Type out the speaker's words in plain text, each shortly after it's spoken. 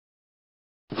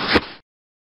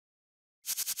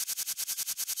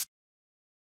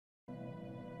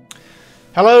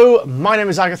Hello, my name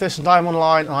is Agatheis and I'm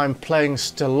online and I'm playing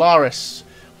Stellaris.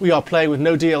 We are playing with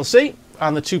no DLC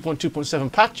and the 2.2.7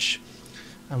 patch,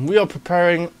 and we are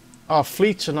preparing our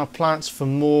fleet and our planets for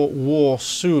more war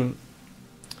soon.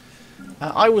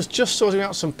 I was just sorting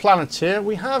out some planets here.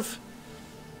 We have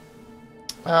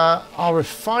our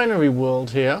refinery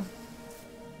world here.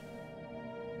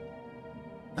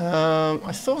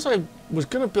 I thought I was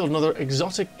going to build another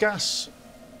exotic gas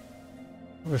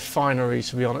refinery,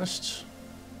 to be honest.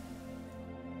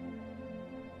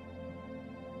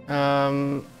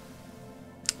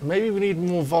 Maybe we need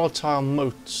more volatile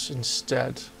motes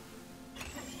instead.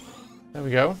 There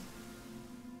we go.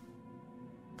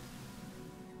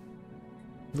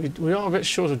 We are a bit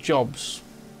short of jobs.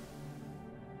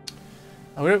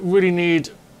 And we don't really need...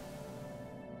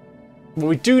 Well,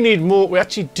 we do need more... We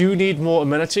actually do need more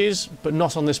amenities, but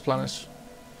not on this planet.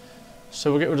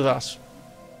 So we'll get rid of that.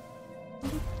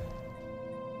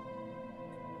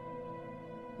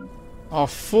 Our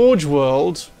Forge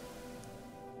world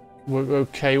we're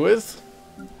okay with.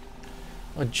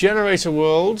 Our generator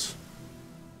world,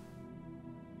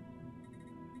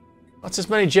 that's as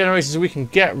many generators as we can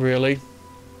get, really.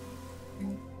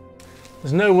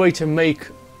 There's no way to make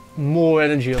more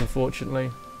energy, unfortunately.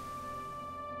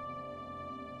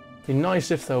 Be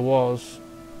nice if there was.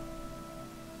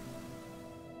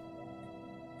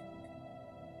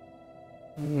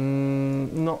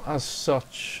 Not as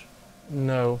such,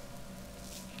 no.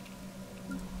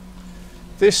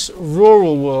 This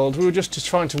rural world, we were just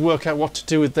trying to work out what to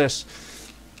do with this.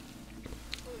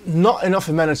 Not enough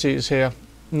amenities here.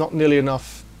 Not nearly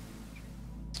enough.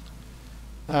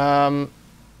 I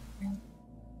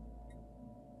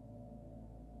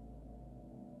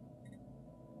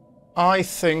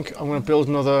think I'm going to build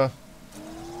another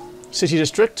city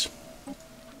district.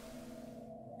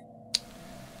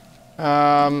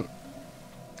 I'm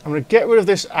going to get rid of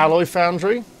this alloy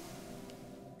foundry.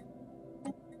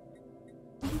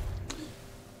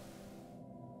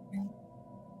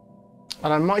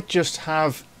 And I might just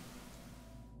have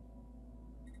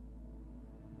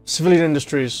civilian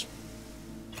industries.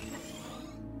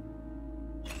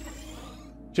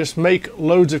 Just make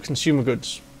loads of consumer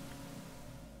goods.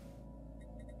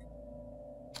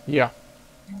 Yeah.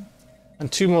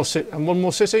 And one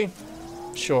more city?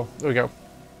 Sure, there we go.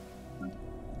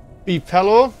 B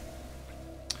Pelor.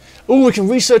 Oh, we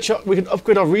can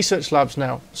upgrade our research labs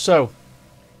now. So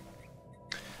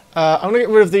I'm going to get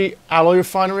rid of the alloy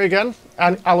refinery again,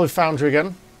 and alloy foundry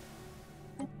again.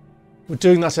 We're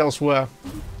doing that elsewhere.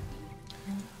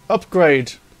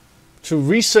 Upgrade to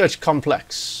research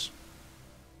complex.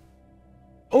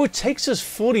 Oh, it takes us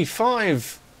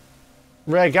 45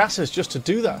 rare gases just to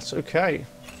do that. Okay.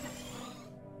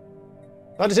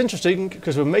 That is interesting,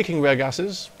 because we're making rare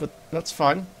gases, but that's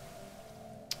fine.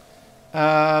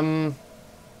 A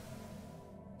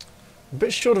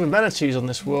bit short of amenities on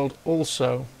this world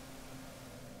also.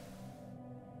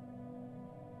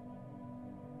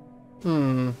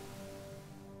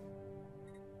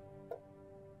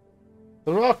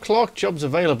 There are clerk jobs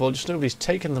available, just nobody's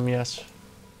taken them yet.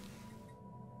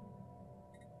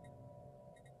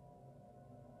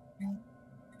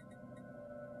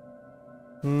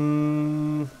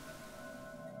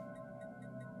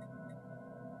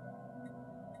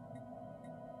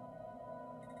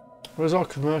 Where's our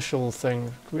commercial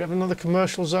thing? Can we have another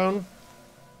commercial zone?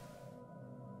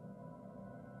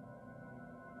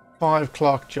 5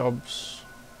 clerk jobs.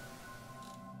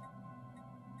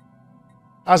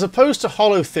 As opposed to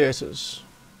hollow theatres.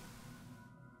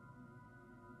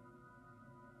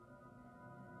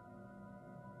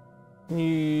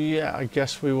 Yeah, I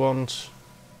guess we want...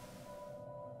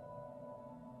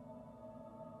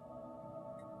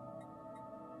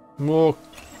 more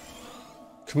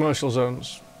commercial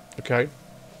zones. Okay.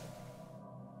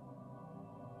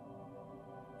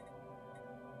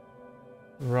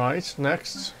 Right,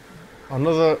 next.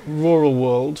 Another rural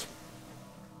world.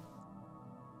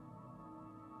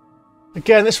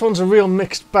 Again, this one's a real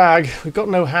mixed bag. We've got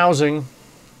no housing.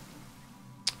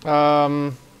 We've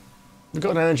got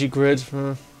an energy grid.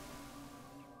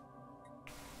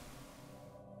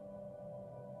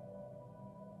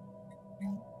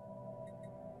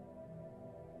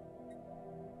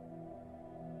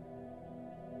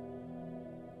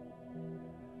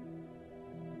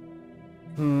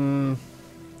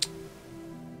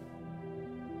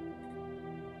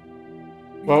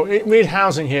 Well, we need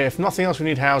housing here. If nothing else, we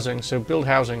need housing. So build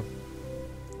housing.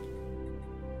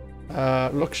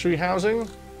 Luxury housing.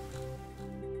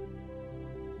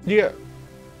 You get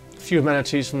a few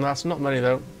amenities from that. Not many,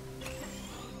 though.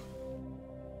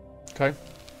 Okay.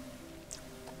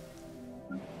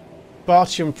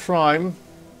 Bartium Prime.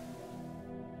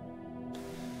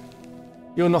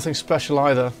 You're nothing special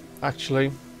either,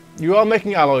 actually. You are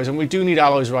making alloys, and we do need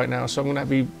alloys right now, so I'm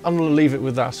gonna leave it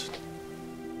with that.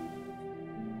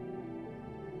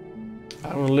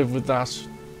 I'm gonna live with that.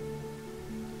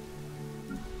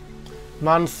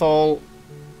 Manthol.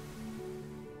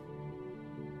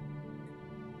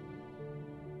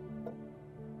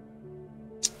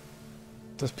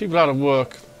 There's people out of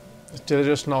work. They're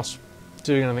just not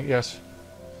doing anything yet.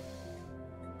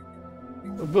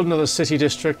 We'll build another city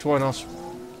district, why not?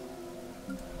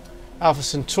 Alpha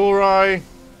Centauri.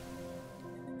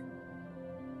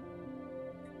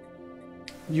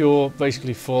 You're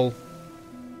basically full.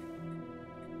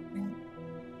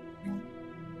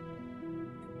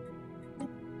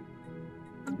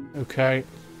 Okay.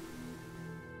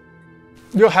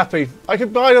 You're happy. I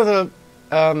could buy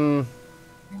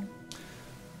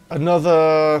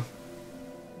another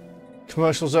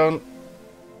commercial zone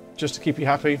just to keep you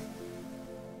happy.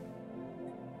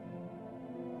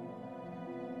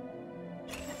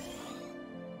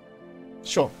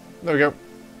 Sure, there we go.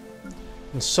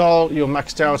 And Sol, you're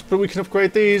maxed out, but we can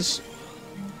upgrade these.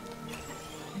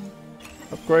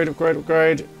 Upgrade, upgrade,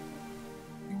 upgrade.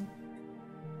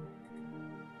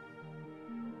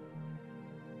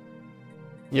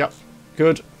 Yep,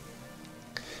 good.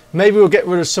 Maybe we'll get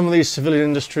rid of some of these civilian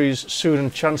industries soon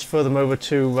and transfer them over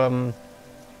to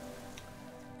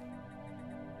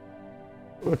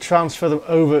we'll transfer them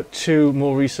over to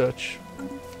more research.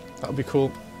 That would be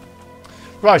cool.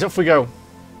 Right, off we go.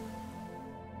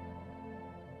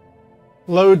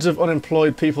 Loads of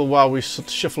unemployed people while we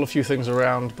shuffle a few things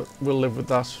around, but we'll live with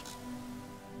that.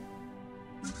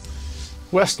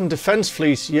 Western Defence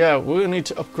Fleet, yeah, we'll need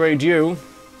to upgrade you.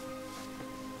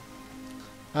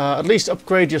 At least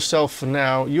upgrade yourself for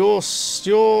now. Your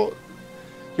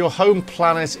home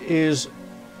planet is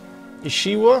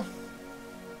Ishiwa.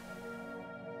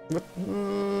 But,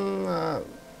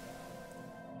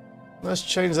 let's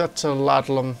change that to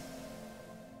Ladlam.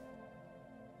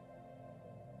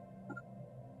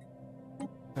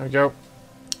 There we go.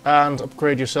 And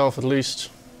upgrade yourself at least.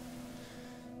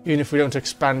 Even if we don't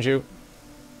expand you.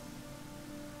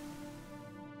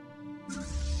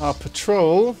 Our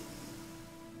patrol.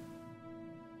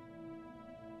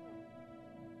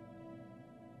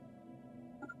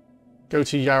 Go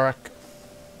to Yarak.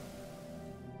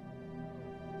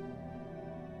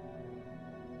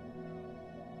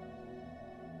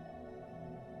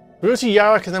 We'll go to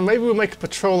Yarak and then maybe we'll make a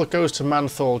patrol that goes to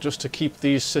Manthol just to keep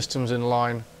these systems in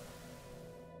line.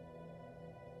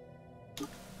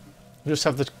 We'll just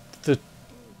have the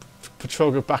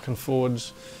patrol go back and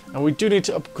forwards. And we do need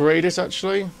to upgrade it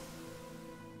actually.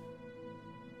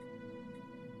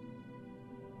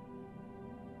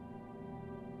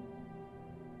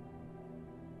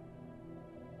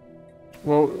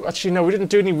 Well, actually no, we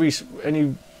didn't do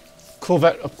any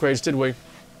Corvette upgrades, did we?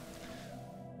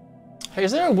 Hey,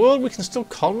 is there a world we can still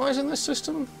colonize in this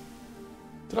system?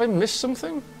 Did I miss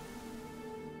something?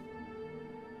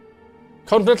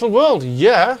 Continental world,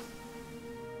 yeah.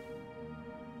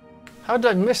 How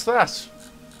did I miss that?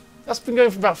 That's been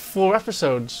going for about 4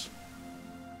 episodes.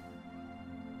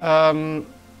 Give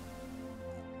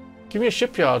me a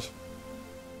shipyard.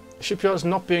 A shipyard's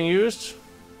not being used.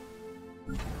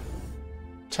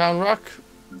 Town rack.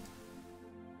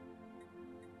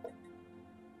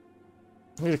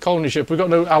 We need a colony ship. We've got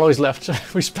no alloys left.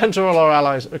 We spent all our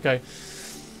allies. Okay.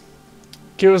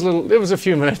 Give us a little. Give us a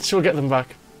few minutes. We'll get them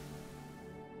back.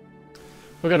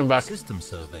 We'll get them back. System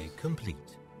survey complete.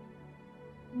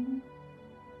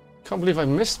 Can't believe I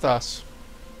missed that.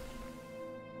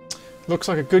 Looks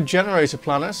like a good generator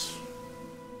planet.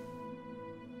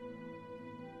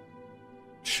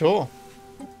 Sure.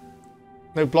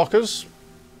 No blockers.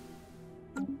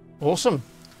 Awesome.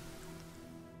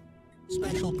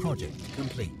 Special project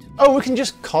complete. Oh, we can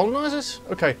just colonize it?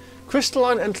 Okay.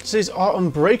 Crystalline entities are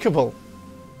unbreakable.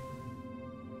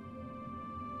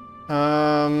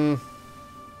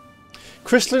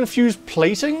 Crystalline fused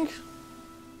plating?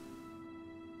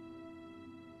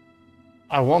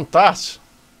 I want that.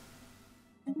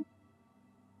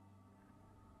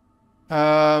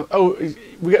 Oh,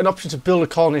 we get an option to build a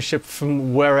colony ship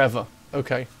from wherever.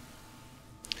 Okay.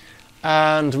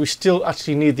 And we still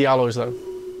actually need the alloys though.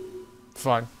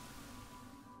 Fine.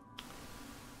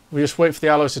 We just wait for the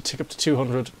alloys to tick up to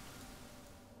 200.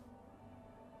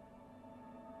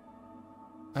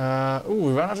 Oh,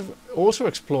 we ran out of auto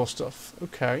explore stuff.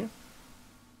 Okay.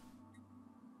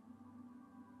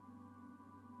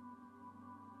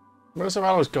 Where's our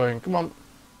alloys going? Come on.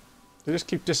 They just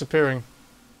keep disappearing.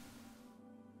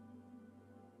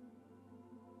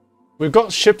 We've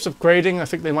got ships upgrading. I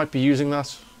think they might be using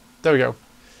that. There we go.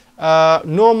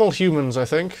 Normal humans, I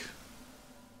think.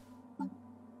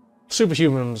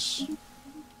 Superhumans.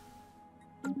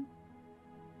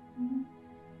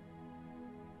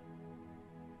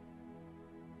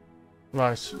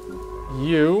 Right.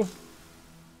 You.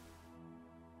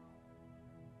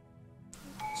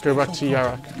 Let's go back to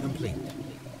Yarak. Complete.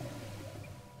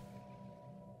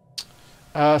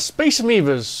 Space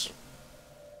amoebas.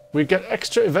 We get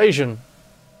extra evasion.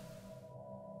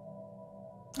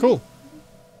 Cool.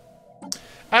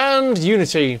 And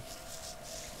unity.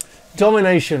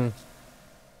 Domination.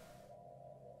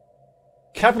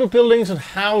 Capital buildings and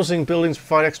housing buildings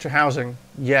provide extra housing.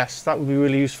 Yes, that would be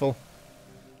really useful.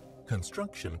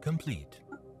 Construction complete.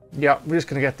 Yeah, we're just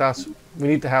going to get that. We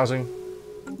need the housing.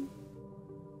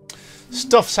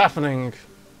 Stuff's happening.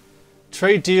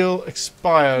 Trade deal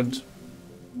expired.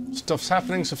 Stuff's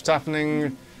happening, stuff's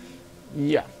happening.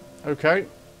 Yeah, okay.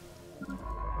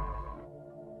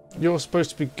 You're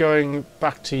supposed to be going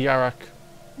back to Yarak.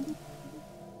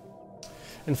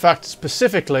 In fact,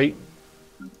 specifically,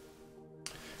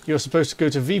 you're supposed to go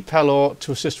to V Pelor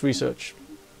to assist research.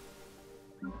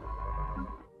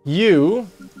 You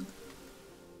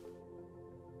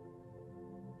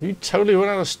totally run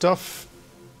out of stuff.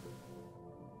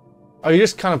 Oh, you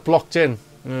just kind of blocked in.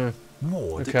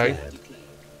 War Okay. declared.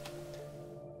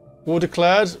 War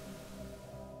declared.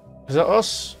 Is that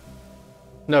us?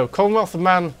 No, Commonwealth of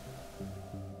Man.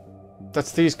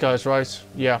 That's these guys, right?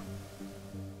 Yeah.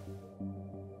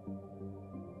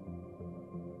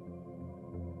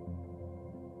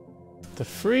 The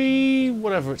free...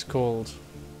 whatever it's called.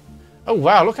 Oh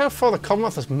wow, look how far the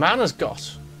Commonwealth of Man has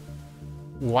got.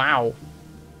 Wow.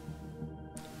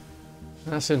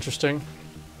 That's interesting.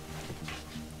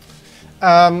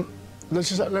 Let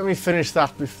me finish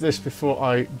this before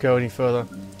I go any further.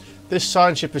 This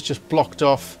science ship is just blocked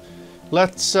off.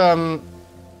 Let's do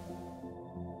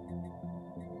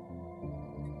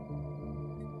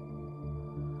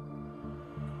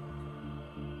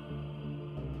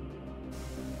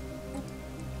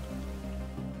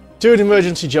an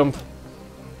emergency jump.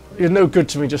 You're no good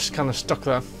to me, just kind of stuck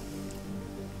there.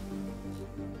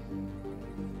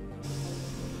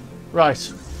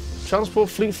 Right. Transport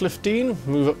Fleet 15,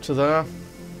 move up to there.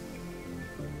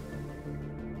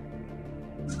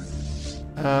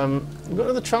 We've got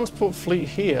another transport fleet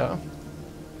here.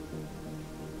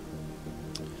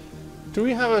 Do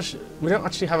we have a... we don't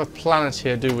actually have a planet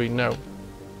here, do we? No.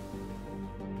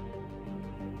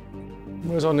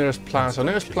 Where's our nearest planet? Our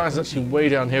nearest planet is actually way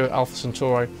down here at Alpha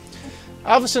Centauri.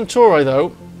 Alpha Centauri,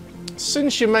 though,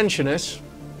 since you mention it,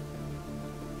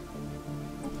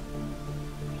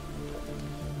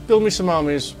 build me some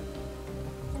armies.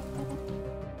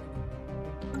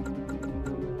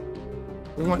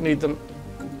 We might need them.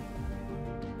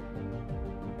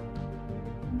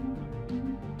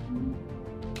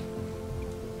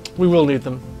 We will need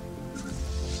them.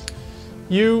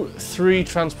 You 3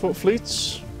 transport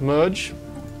fleets, merge.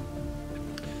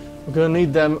 We're going to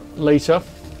need them later.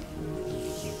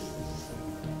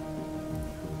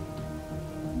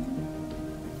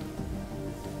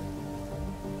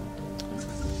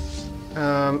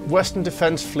 Western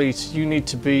Defense Fleet, you need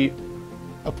to be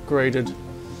upgraded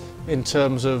in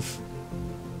terms of...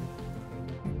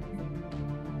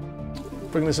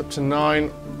 bring this up to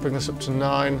 9, bring this up to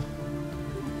 9.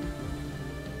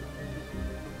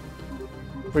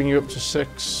 Bring you up to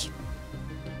 6.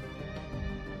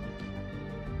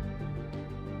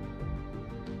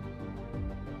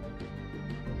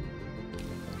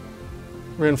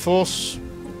 Reinforce.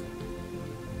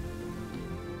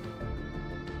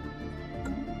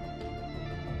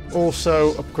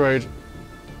 Also upgrade.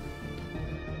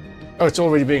 Oh, it's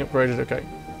already being upgraded, okay.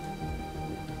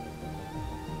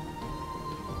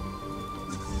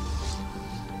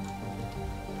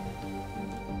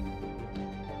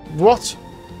 What?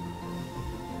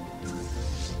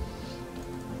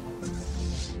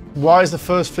 Why is the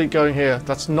first fleet going here?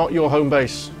 That's not your home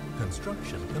base.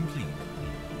 Construction complete.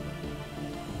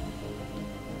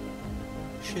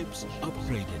 Ships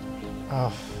upgraded.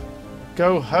 Oh.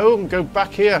 Go home, go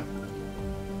back here.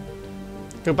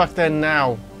 Go back there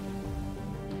now.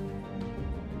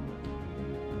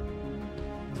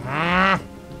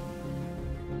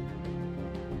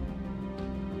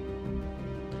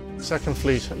 Second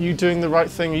fleet, are you doing the right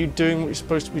thing? Are you doing what you're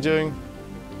supposed to be doing?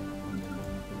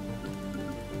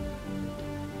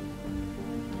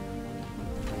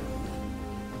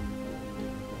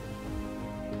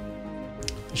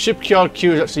 The shipyard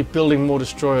queue is actually building more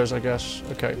destroyers, I guess.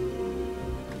 Okay.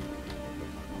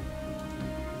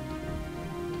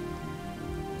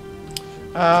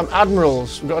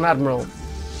 Admirals. We've got an admiral.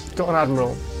 Got an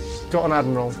admiral. Got an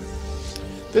admiral.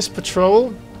 This patrol.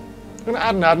 I'm going to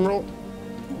add an admiral.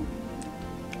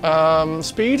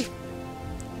 Speed?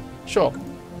 Sure.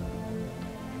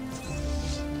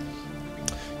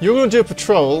 You're going to do a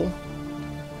patrol.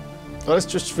 Let's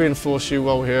just reinforce you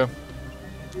while we're here.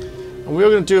 And we're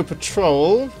going to do a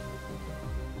patrol.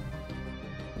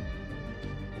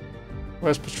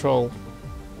 Where's patrol?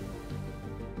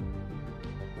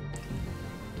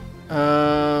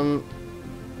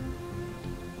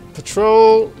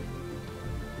 Patrol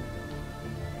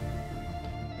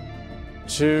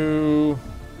to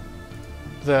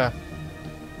there.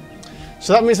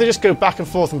 So that means they just go back and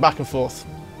forth and back and forth.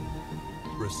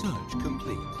 Research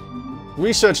complete.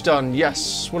 Research done,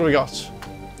 yes. What do we got?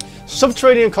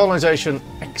 Subterranean colonization.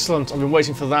 Excellent. I've been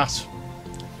waiting for that.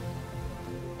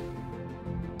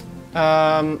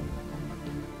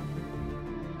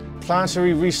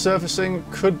 Planetary resurfacing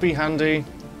could be handy.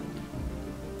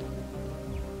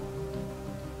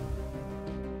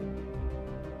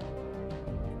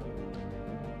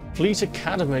 Fleet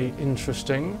Academy,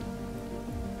 interesting.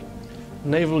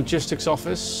 Naval Logistics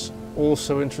Office,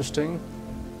 also interesting.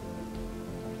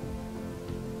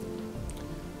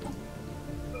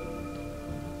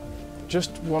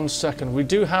 Just 1 second. We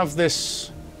do have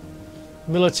this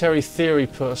military theory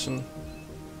person.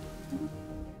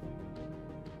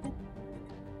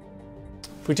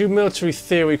 If we do military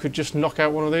theory, we could just knock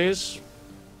out one of these.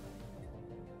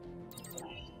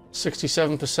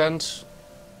 67%.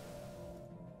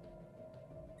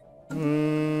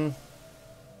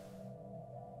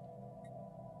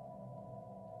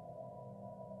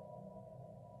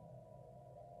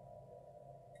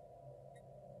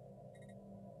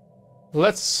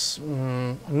 Let's...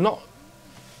 I'm not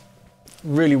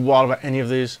really wild about any of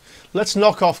these. Let's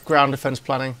knock off ground defense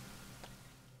planning.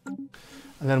 And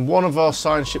then one of our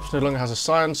science ships no longer has a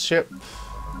science ship.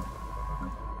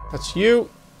 That's you.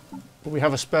 But we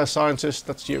have a spare scientist.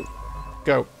 That's you.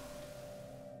 Go.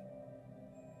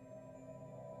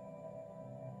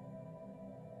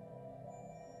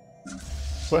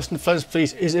 Western Defense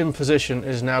Fleet is in position,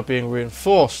 is now being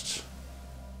reinforced.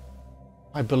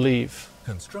 I believe.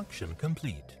 Construction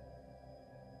complete.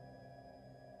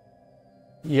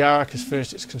 Yark has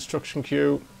finished its construction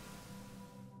queue.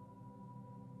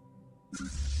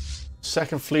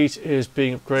 Second fleet is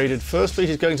being upgraded. First fleet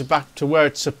is going to back to where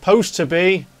it's supposed to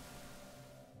be.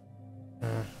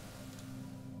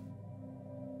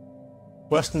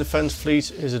 Western Defense Fleet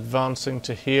is advancing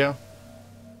to here.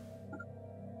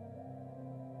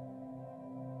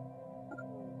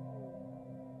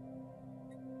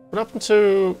 What happened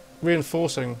to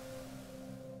reinforcing?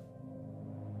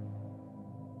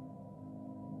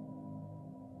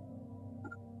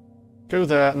 Go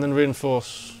there and then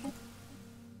reinforce.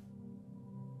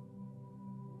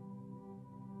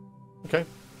 Okay.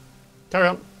 Carry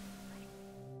on.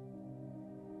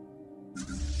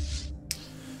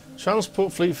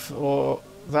 Transport fleet for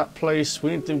that place.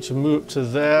 We need them to move up to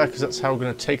there because that's how we're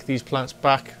going to take these planets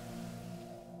back.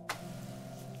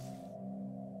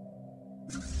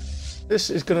 This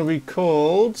is going to be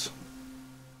called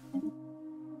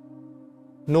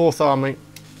North Army.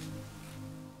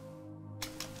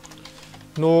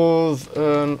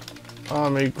 Northern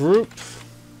Army Group.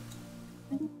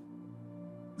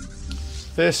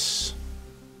 This.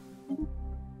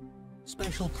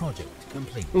 Special project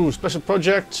complete. Ooh, special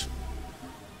project.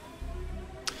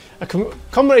 A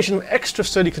combination of extra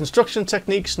sturdy construction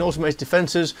techniques and automated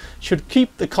defences should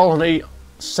keep the colony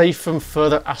safe from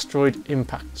further asteroid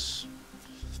impacts.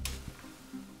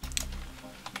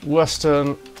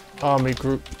 Western Army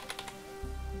Group.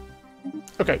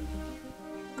 Okay.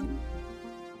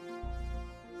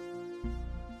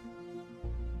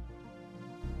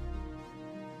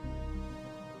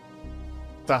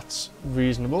 That's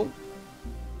reasonable.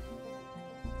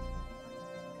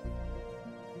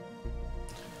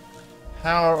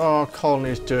 How are our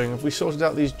colonies doing? Have we sorted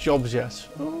out these jobs yet?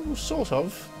 Oh, sort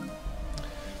of.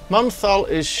 Mumthal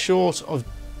is short of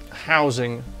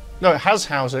housing. No, it has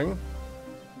housing.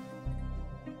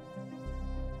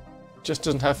 Just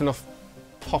doesn't have enough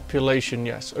population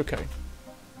yet. Okay.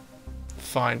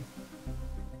 Fine.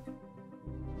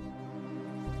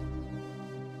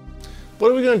 What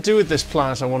are we going to do with this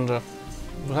planet, I wonder?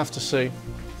 We'll have to see.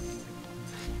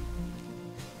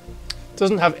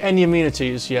 Doesn't have any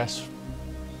amenities, yes.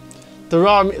 There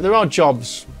are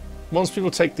jobs. Once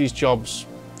people take these jobs,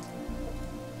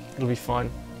 it'll be fine.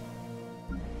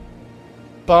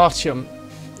 Bartium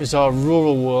is our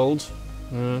rural world.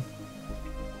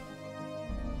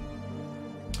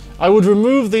 I would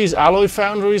remove these alloy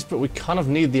foundries, but we kind of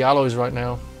need the alloys right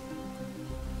now.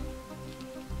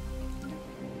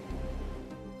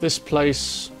 This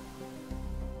place.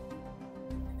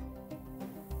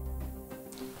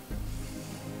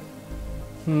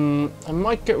 I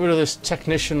might get rid of this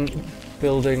technician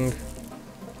building.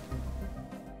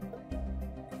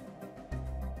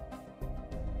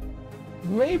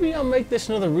 Maybe I'll make this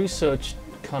another research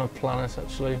kind of planet,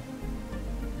 actually.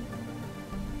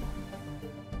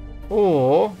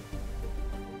 Or...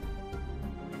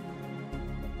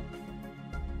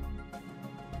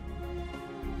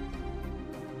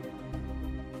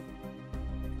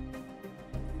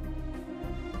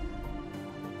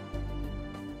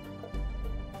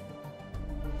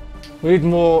 we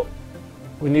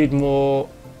need more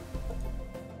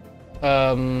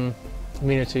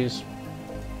amenities.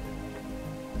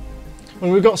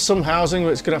 Well, we've got some housing, but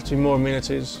it's going to have to be more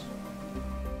amenities.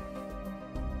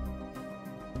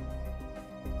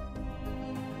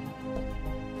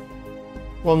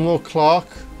 One more clerk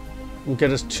will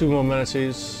get us 2 more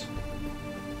amenities.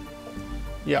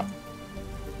 Yeah.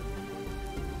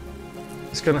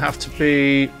 It's going to have to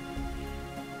be...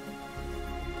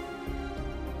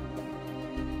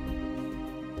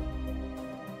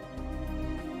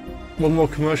 one more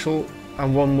commercial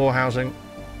and 1 more housing.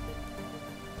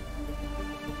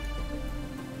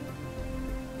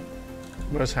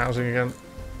 Where's housing again?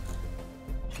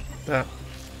 There.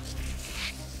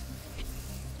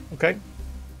 Okay.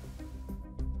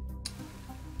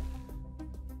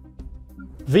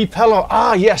 Vipello.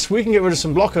 Ah, yes, we can get rid of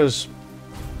some blockers.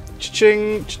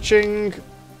 Cha-ching, cha-ching.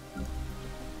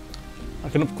 I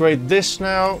can upgrade this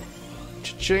now.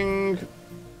 Cha-ching.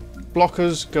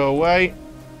 Blockers, go away.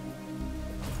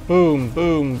 Boom,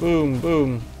 boom, boom,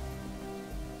 boom.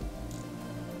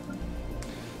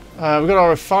 We've got our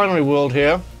refinery world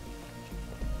here.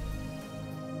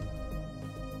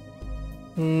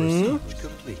 Research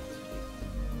complete.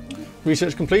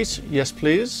 Research complete? Yes,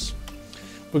 please.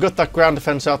 We've got that ground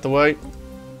defense out the way.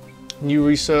 New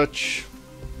research.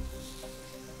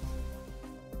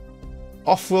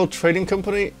 Off-world trading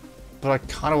company, but I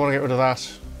kind of want to get rid of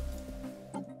that.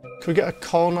 Can we get a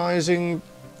colonizing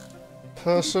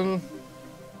person?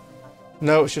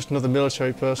 No, it's just another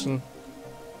military person.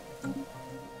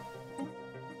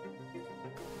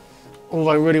 Oh,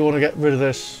 I really want to get rid of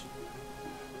this.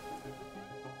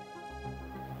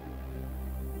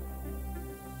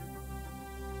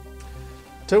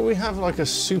 Don't we have like a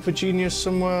super genius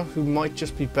somewhere who might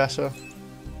just be better?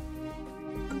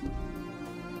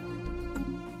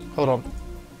 Hold on.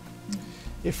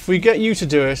 If we get you to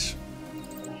do it,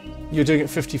 you're doing it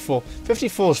 54.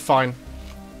 54 is fine.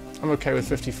 I'm okay with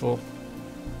 54.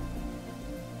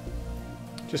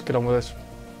 Just get on with it.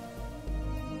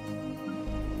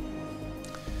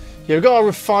 Yeah, we've got our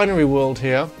refinery world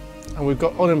here, and we've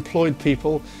got unemployed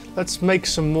people. Let's make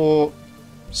some more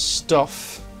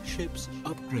stuff. Ships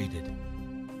upgraded.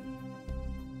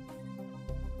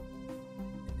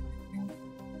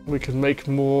 We can make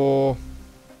more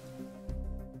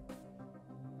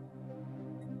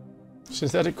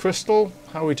synthetic crystal.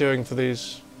 How are we doing for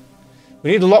these?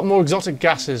 We need a lot more exotic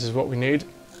gases is what we need.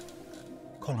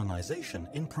 Colonization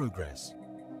in progress.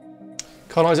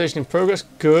 Colonization in progress,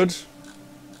 good.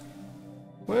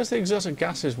 Where's the exotic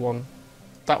gases one?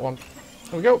 That one.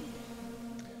 There we go.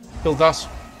 Build that.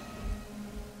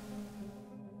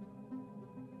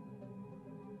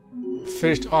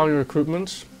 Finished army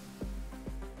recruitment.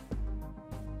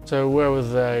 So where were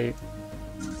they?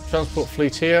 Transport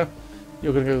fleet here.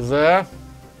 You're going to go there.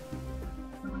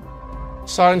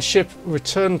 Science ship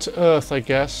return to Earth, I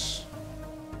guess.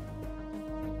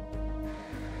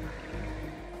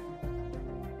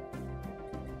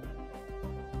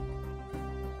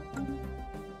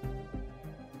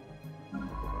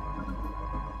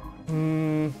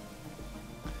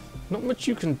 Not much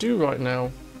you can do right now.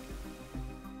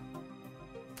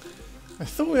 I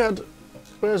thought we had...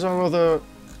 Where's our other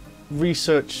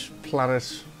research planet?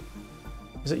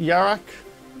 Is it Yarak?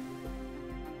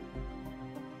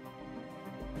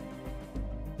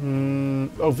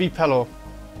 Oh, Vipello.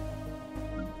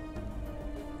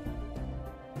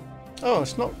 Oh,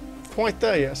 it's not quite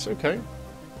there, yes, okay.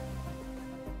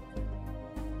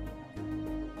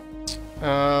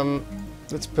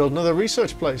 Let's build another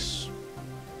research place.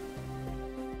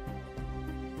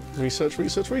 Research,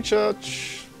 research,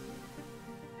 research.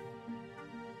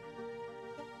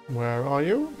 Where are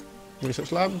you?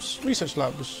 Research labs, research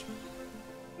labs.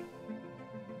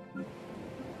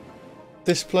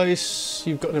 This place,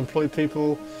 you've got employed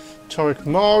people. Toric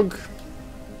Mog.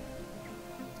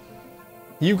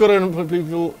 You've got employed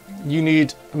people, you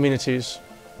need amenities.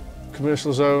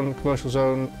 Commercial zone, commercial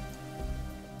zone.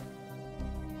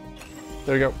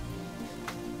 There we go.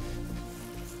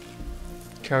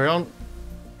 Carry on.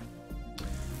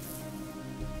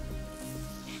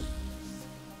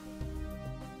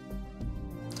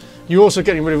 You're also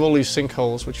getting rid of all these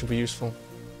sinkholes, which will be useful.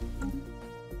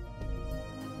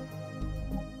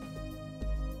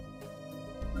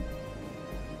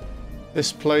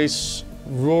 This place,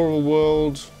 rural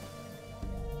world.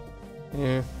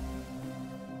 Yeah.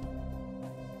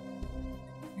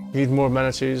 Need more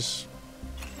amenities.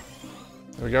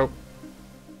 There we go.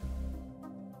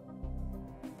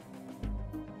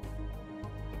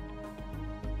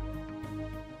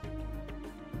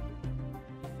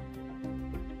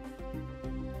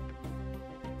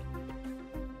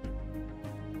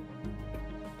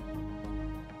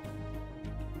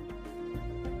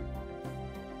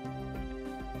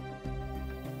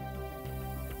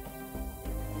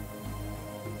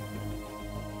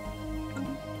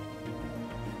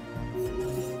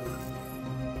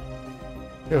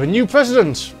 We have a new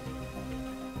president.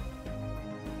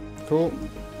 Cool.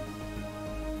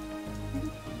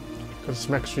 Got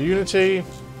some extra unity.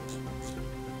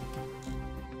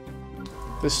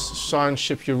 This science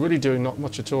ship, you're really doing not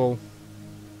much at all.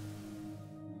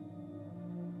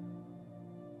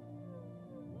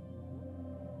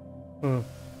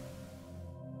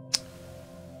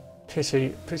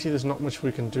 Pity there's not much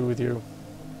we can do with you.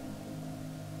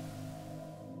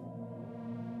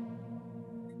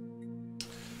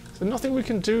 Is there nothing we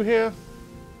can do here?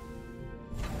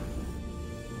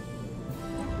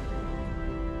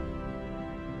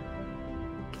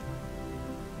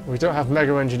 We don't have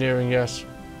mega engineering yet.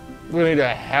 We'll need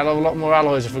a hell of a lot more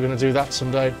alloys if we're going to do that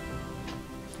someday.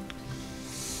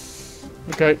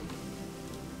 Okay.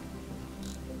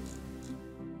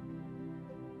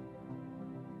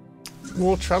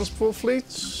 More transport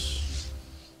fleets?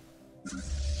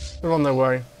 They're on their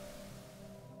way.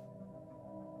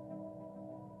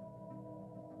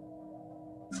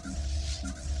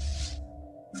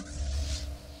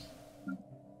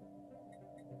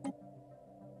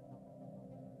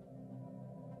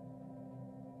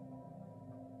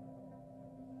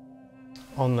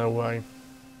 On their way.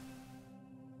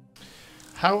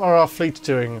 How are our fleets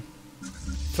doing?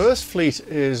 First fleet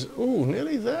is, ooh,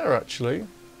 nearly there actually.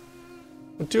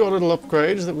 We'll do our little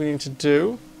upgrades that we need to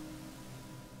do.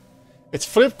 It's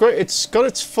fully upgraded. It's got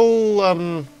its full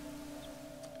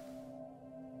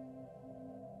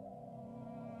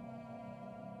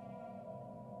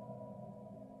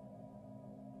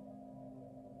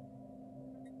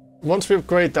once we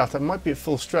upgrade that, that might be at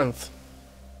full strength.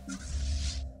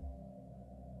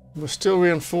 We're still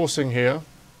reinforcing here.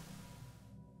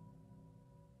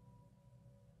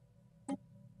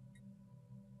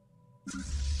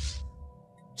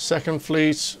 Second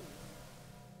fleet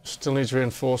still needs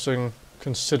reinforcing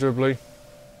considerably.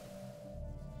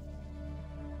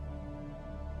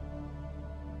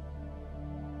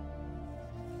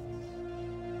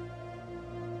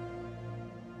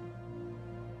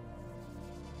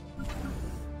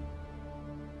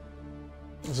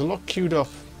 There's a lot queued up.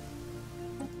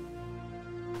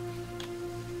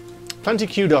 Plenty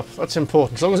queued up, that's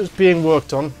important, as long as it's being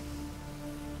worked on.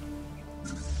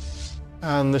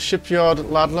 And the shipyard at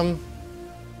Ladlam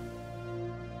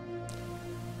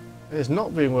is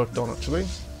not being worked on actually.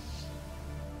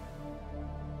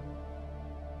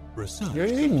 Research. You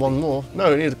only need one more.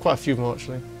 No, you need quite a few more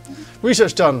actually.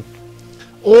 Research done.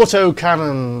 Auto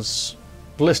cannons.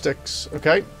 Ballistics,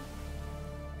 okay.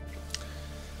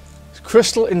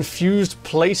 Crystal infused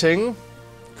plating.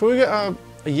 Can we get a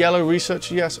yellow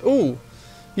researcher? Yes. Ooh,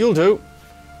 you'll do.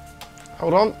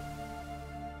 Hold on.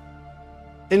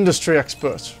 Industry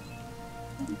expert.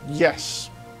 Yes.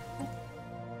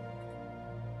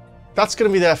 That's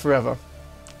going to be there forever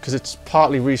because it's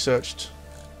partly researched.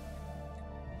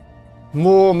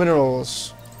 More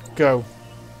minerals. Go.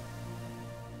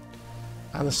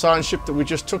 And the science ship that we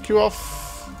just took you off.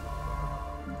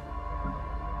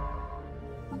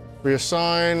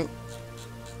 Reassign.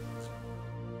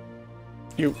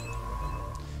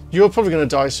 You're probably going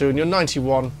to die soon. You're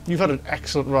 91. You've had an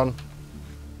excellent run.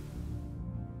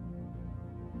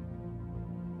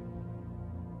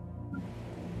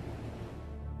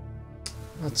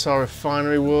 That's our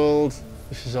refinery world.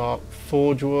 This is our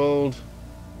forge world.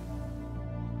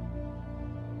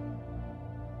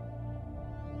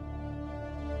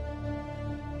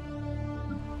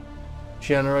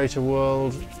 Generator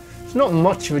world. It's not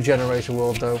much of a generator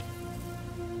world though.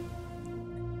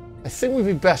 I think we'd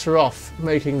be better off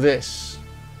making this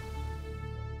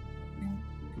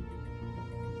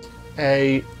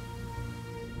a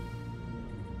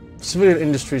civilian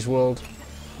industries world.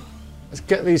 Let's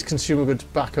get these consumer goods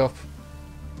back up.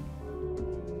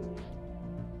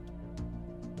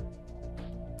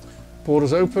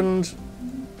 Borders opened.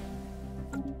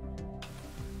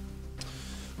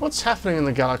 What's happening in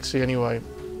the galaxy anyway?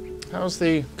 How's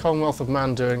the Commonwealth of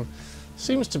Man doing?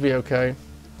 Seems to be okay.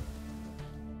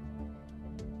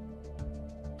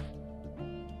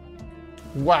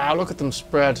 Wow, look at them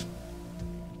spread.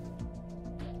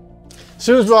 As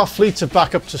soon as our fleets are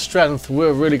back up to strength,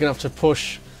 we're really going to have to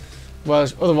push.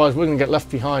 Whereas otherwise we're going to get left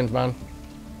behind, man.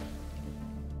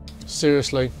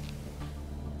 Seriously.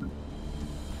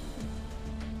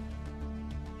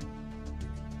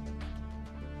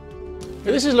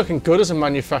 Yeah, this is looking good as a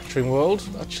manufacturing world,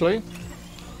 actually.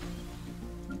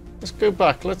 Let's go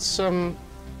back. Let's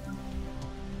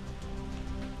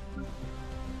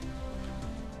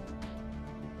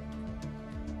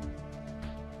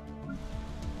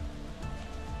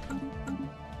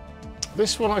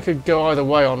this one I could go either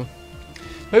way on.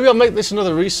 Maybe I'll make this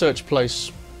another research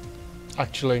place,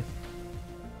 actually.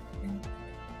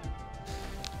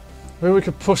 Maybe we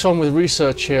could push on with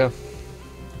research here.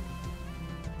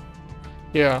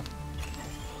 Yeah.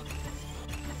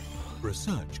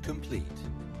 Research complete.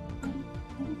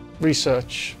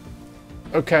 Research.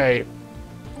 Okay.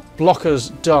 Blockers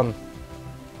done.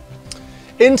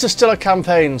 Interstellar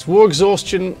campaigns. War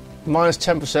exhaustion minus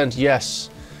 10%. Yes.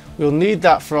 We'll need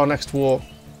that for our next war.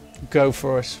 Go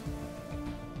for it.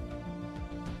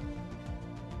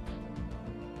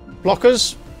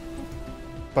 Blockers.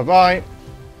 Bye-bye.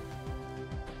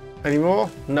 Any more?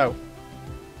 No.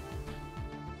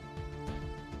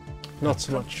 Not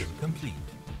so much. Complete.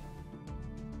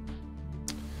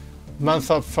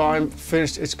 Malthal Prime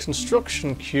finished its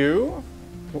construction queue.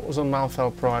 What was on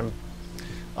Malthal Prime?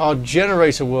 Our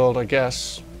generator world, I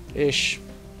guess. Ish.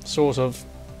 Sort of.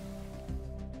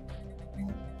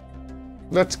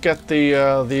 Let's get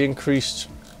the increased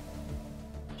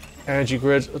energy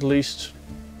grid at least.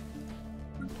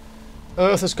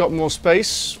 Earth has got more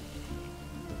space.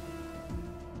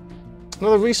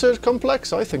 Another research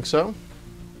complex? I think so.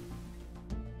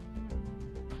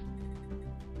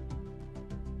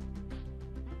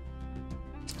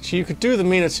 So you could do the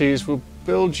amenities. We'll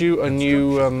build you a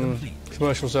new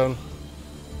commercial zone.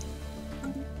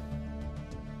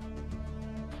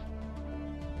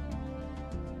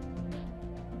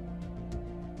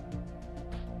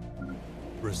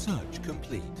 Research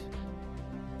complete.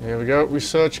 Here we go.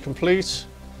 Research complete.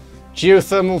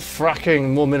 Geothermal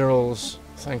fracking. More minerals.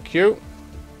 Thank you.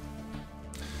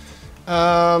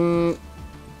 Planet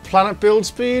build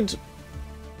speed.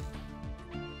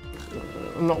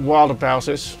 I'm not wild about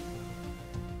it.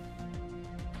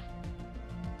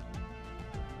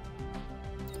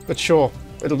 But sure,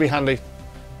 it'll be handy.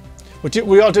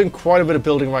 We are doing quite a bit of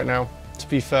building right now, to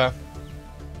be fair.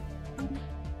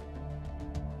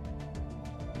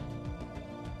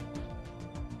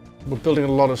 We're building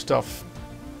a lot of stuff.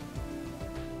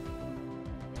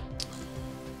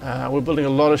 We're building a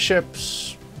lot of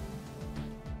ships.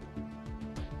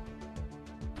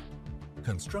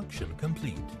 Construction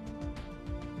complete.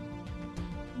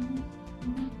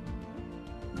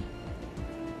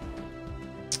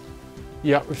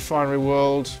 Yeah, refinery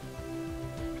world.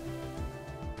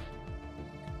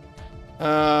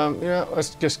 Yeah,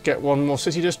 let's just get one more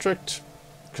city district,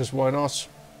 because why not?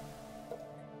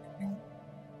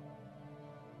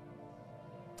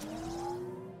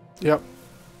 Yep.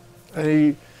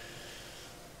 A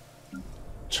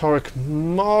Toric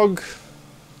Mog.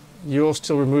 You're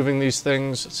still removing these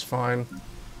things, it's fine.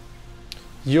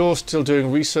 You're still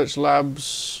doing research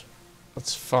labs,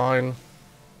 that's fine.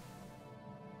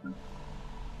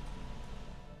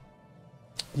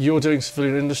 You're doing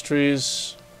civilian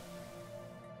industries.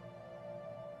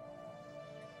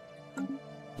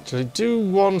 So they do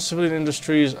one civilian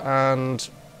industries and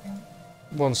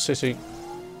one city.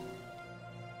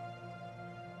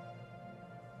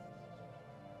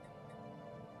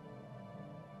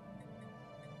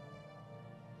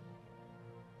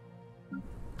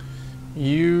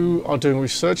 You are doing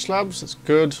research labs, that's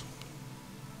good.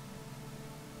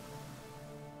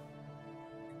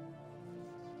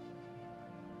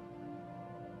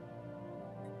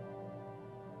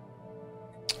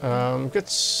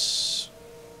 Gets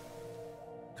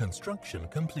construction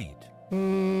complete.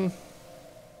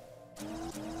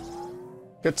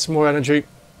 Get some more energy.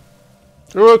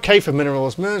 We're okay for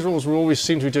minerals. Minerals we always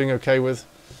seem to be doing okay with.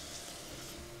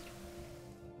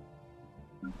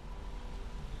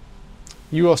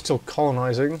 You are still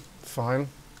colonizing. Fine.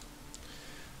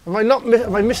 Am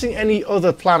I missing any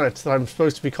other planet that I'm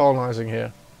supposed to be colonizing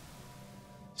here?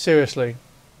 Seriously.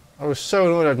 I was so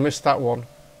annoyed I'd missed that one.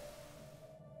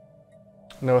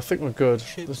 No, I think we're good.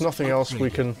 There's nothing else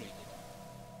we can...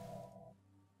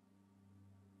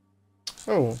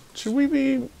 Oh, should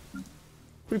we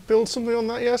build something on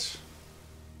that yet?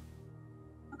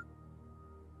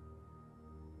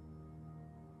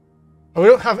 Oh, we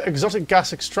don't have exotic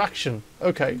gas extraction.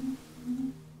 Okay.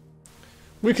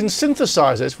 We can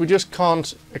synthesize it, we just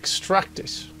can't extract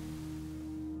it.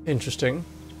 Interesting.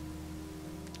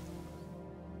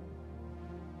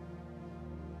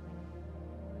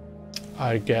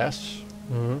 I guess.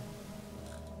 Mm-hmm.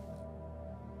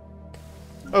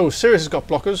 Oh, Sirius has got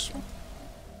blockers.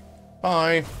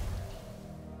 Bye.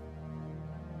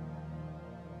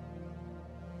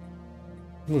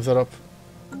 Move that up.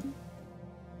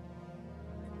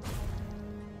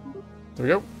 There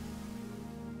we go.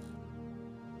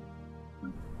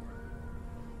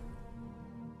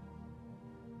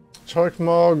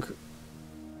 Torikmog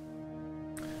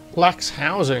lacks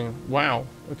housing. Wow.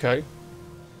 Okay.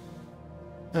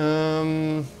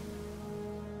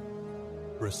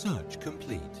 Research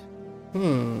complete.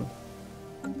 I'm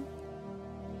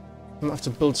gonna have to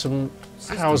build some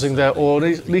housing there, or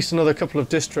at least another couple of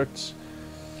districts.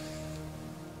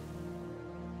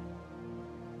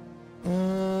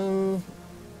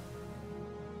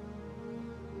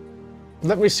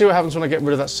 Let me see what happens when I get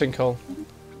rid of that sinkhole.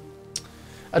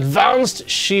 Advanced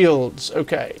shields.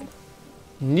 Okay.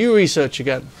 New research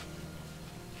again.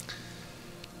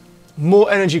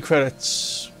 More energy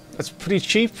credits. That's pretty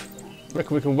cheap. I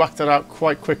reckon we can whack that out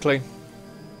quite quickly.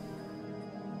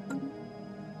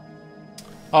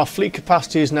 Our fleet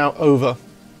capacity is now over,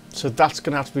 so that's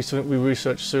going to have to be something we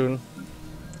research soon.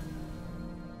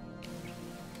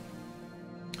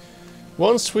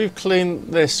 Once we've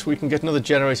cleaned this, we can get another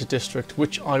generator district,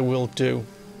 which I will do.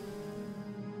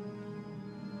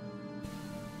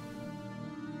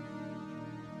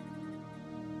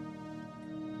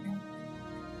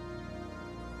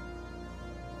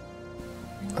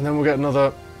 And then we'll get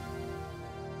another.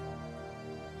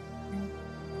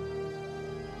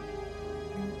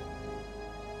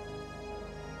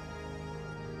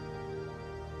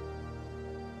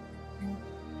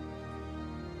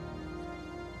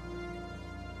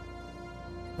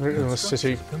 Another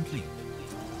city. Complete.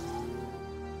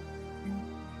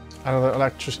 Another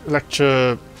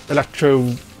electro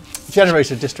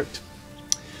generator district.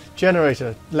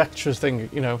 Generator, lectures thing,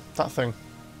 you know, that thing.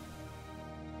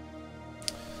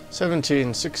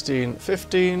 17, 16,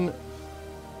 15,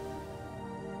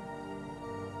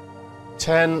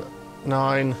 10,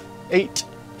 9, 8,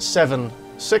 7,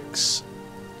 6,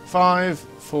 5,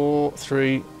 4,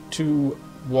 3, 2,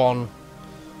 1.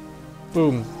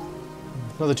 Boom.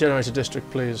 Another generator district,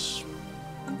 please.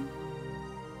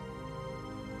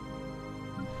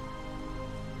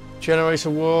 Generator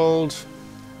world.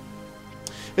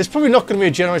 It's probably not going to be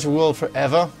a generator world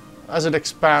forever. As it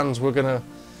expands, we're going to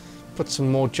put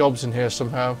some more jobs in here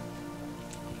somehow.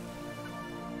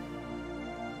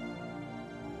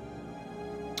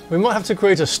 We might have to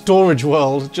create a storage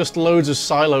world, just loads of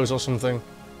silos or something.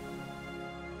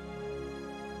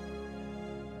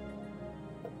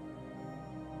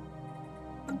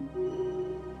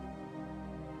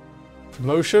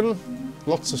 Promotion,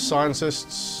 lots of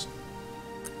scientists.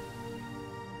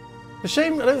 A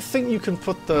shame I don't think you can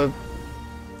put the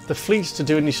fleets to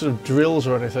do any sort of drills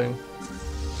or anything.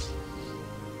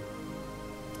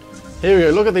 Here we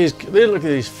go, look at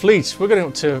these fleets. We're getting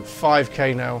up to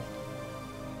 5k now.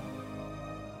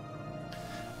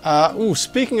 Ooh,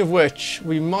 speaking of which,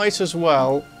 we might as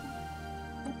well.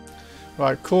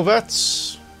 Right,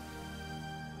 corvettes.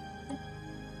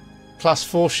 Class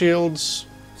 4 shields.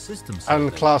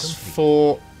 And class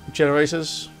 4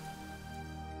 generators.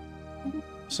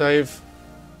 Save.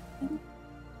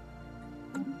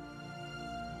 I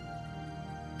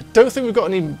don't think we've got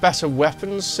any better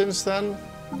weapons since then.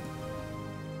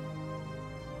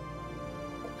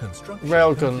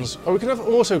 Railguns. Oh, we can have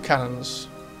autocannons.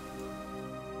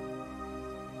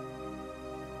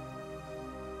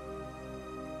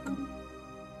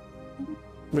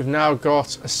 We've now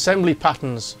got assembly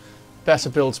patterns.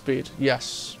 Better build speed.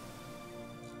 Yes.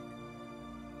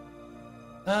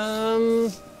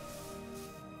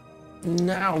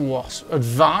 Now what?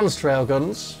 Advanced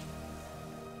railguns.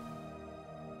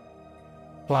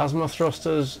 Plasma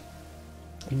thrusters.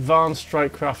 Advanced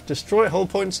strike craft. Destroy hull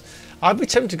points. I'd be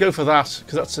tempted to go for that,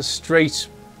 because that's a straight,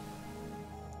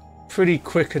 pretty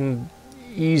quick and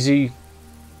easy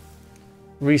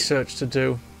research to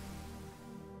do.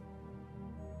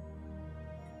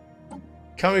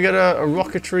 Can we get a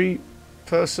rocketry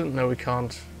person? No, we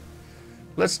can't.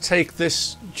 Let's take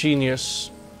this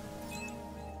genius.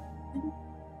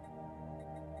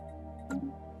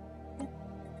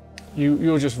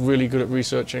 You're just really good at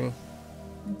researching.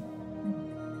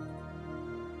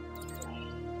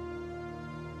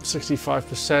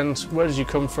 65%. Where did you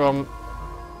come from?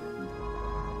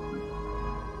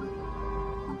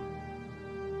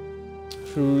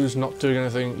 Who's not doing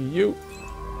anything? You.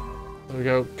 There we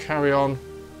go. Carry on.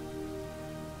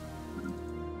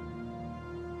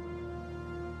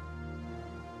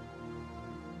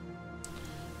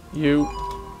 You.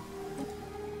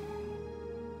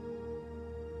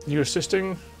 You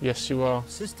assisting? Yes, you are.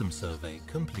 System survey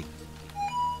complete.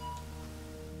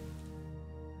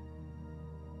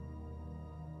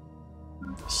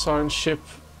 Science ship.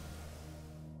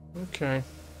 Okay.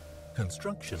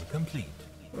 Construction complete.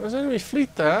 There's enemy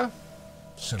fleet there.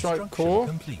 Strike core.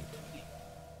 Complete.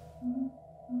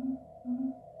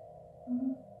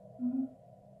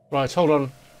 Right, hold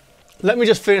on. Let me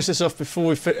just finish this off before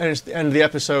we finish the end of the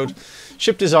episode.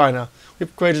 Ship designer. We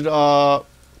upgraded our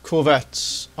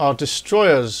corvettes, our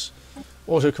destroyers,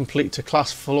 auto-complete to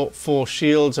class 4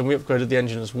 shields, and we upgraded the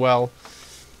engine as well.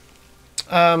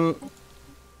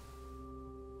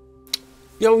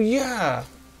 Oh yeah,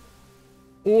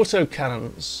 auto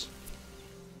cannons,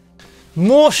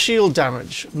 more shield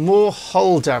damage, more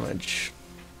hull damage,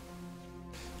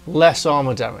 less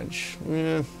armor damage.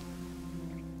 Yeah.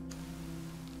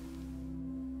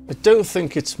 I don't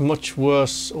think it's much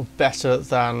worse or better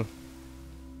than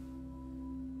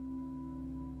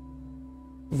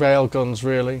railguns,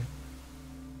 really.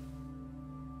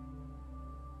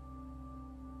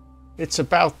 It's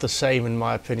about the same in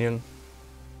my opinion.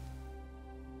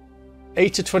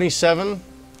 8 to 27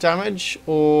 damage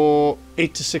or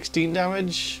 8 to 16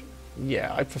 damage?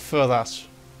 Yeah, I prefer that.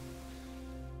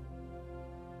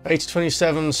 8 to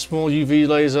 27 small UV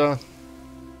laser.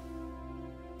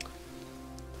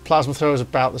 Plasma thrower is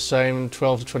about the same,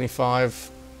 12 to 25.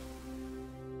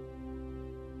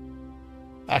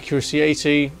 Accuracy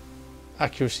 80,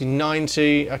 accuracy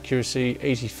 90, accuracy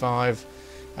 85,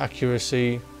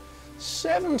 accuracy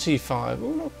 75.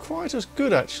 Oh, not quite as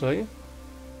good actually.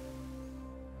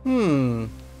 Maybe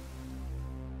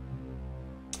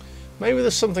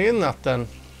there's something in that then.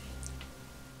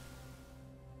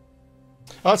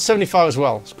 Oh, that's 75 as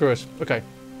well. Screw it. Okay.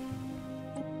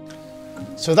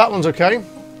 So that one's okay.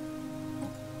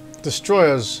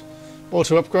 Destroyers.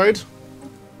 Auto upgrade.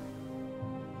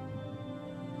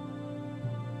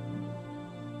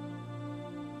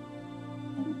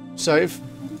 Save.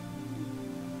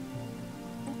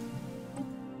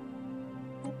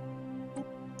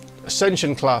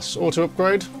 Ascension class. Auto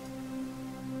upgrade.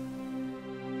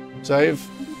 Save.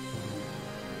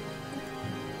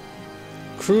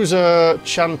 Cruiser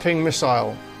Chanping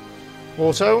missile.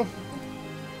 Auto.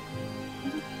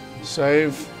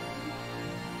 Save.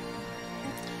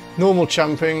 Normal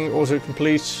Chanping. Auto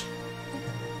complete.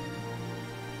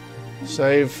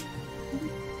 Save.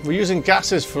 We're using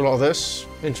gases for a lot of this.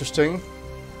 Interesting.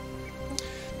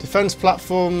 Defense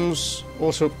platforms.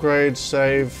 Auto upgrade.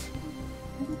 Save.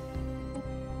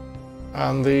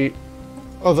 And the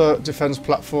other defense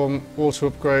platform, auto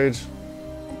upgrade,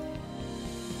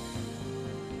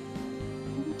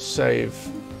 save.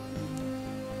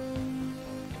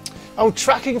 Oh,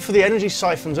 tracking for the energy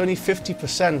siphons only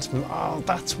 50%. Oh,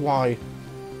 that's why.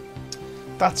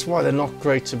 That's why they're not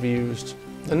great to be used.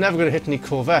 They're never going to hit any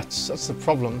corvettes. That's the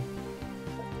problem.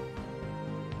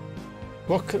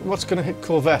 What's going to hit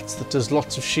corvettes that does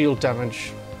lots of shield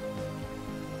damage?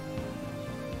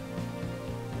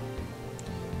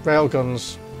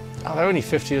 Railguns. Oh, they're only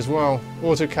 50 as well.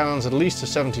 Autocannons at least a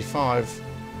 75.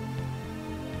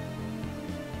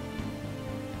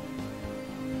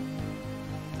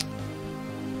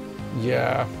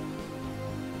 Yeah.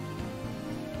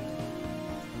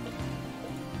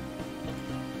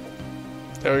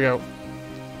 There we go.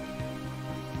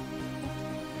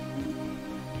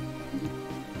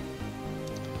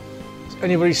 Does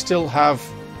anybody still have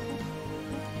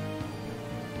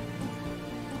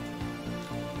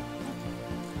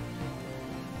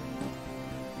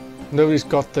nobody's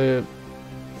got the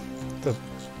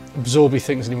absorby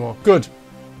things anymore. Good.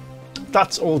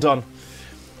 That's all done.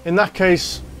 In that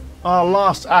case, our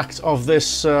last act of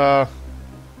this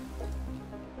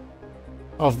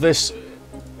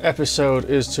episode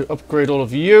is to upgrade all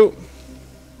of you.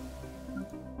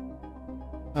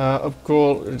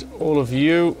 Upgrade all of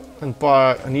you and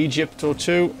buy an Egypt or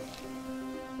two.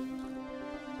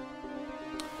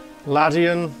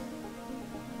 Ladian.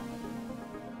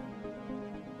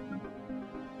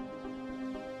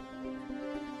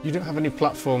 You don't have any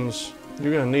platforms.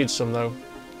 You're going to need some though.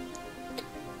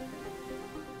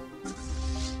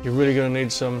 You're really going to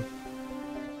need some.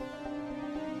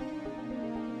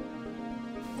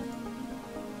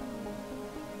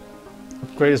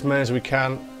 Upgrade as many as we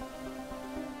can.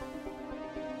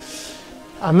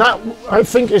 And that, I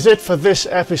think, is it for this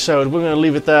episode. We're going to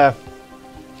leave it there.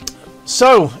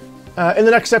 So, In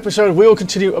the next episode, we will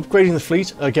continue upgrading the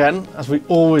fleet again, as we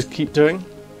always keep doing.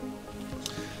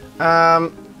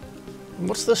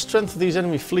 What's the strength of these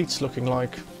enemy fleets looking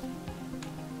like?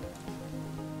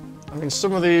 I mean,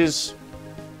 some of these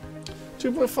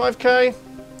 2.5k.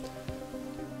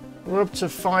 We're up to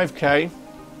 5k.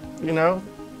 You know,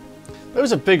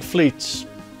 those are big fleets.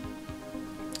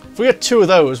 If we get 2 of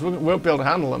those, we won't be able to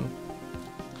handle them.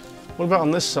 What about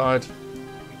on this side?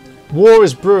 War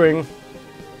is brewing.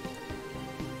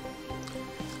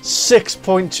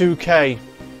 6.2k.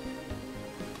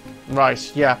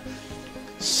 Right, yeah.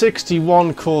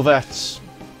 61 corvettes.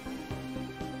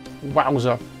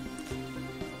 Wowzer.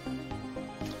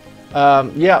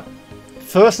 Yeah.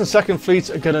 First and second fleets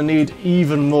are going to need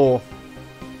even more.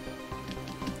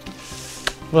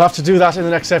 We'll have to do that in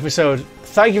the next episode.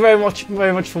 Thank you very much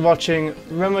for watching.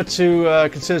 Remember to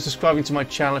consider subscribing to my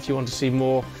channel if you want to see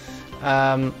more.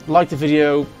 Like the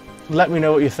video. Let me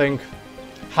know what you think.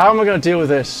 How am I going to deal with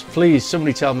this? Please,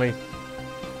 somebody tell me.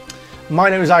 My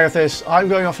name is Agatheis. I'm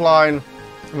going offline,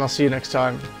 and I'll see you next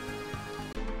time.